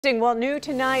Well, new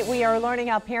tonight, we are learning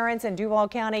how parents in Duval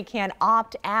County can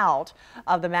opt out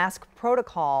of the mask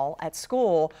protocol at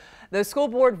school. The school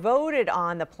board voted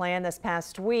on the plan this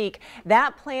past week.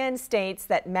 That plan states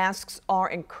that masks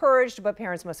are encouraged, but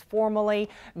parents must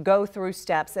formally go through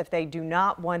steps if they do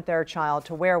not want their child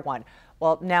to wear one.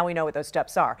 Well, now we know what those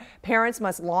steps are. Parents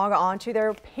must log on to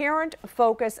their Parent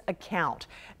Focus account.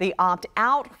 The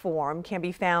opt-out form can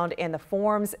be found in the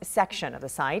forms section of the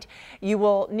site. You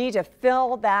will need to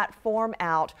fill that form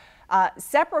out.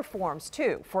 Separate forms,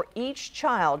 too, for each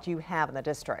child you have in the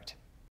district.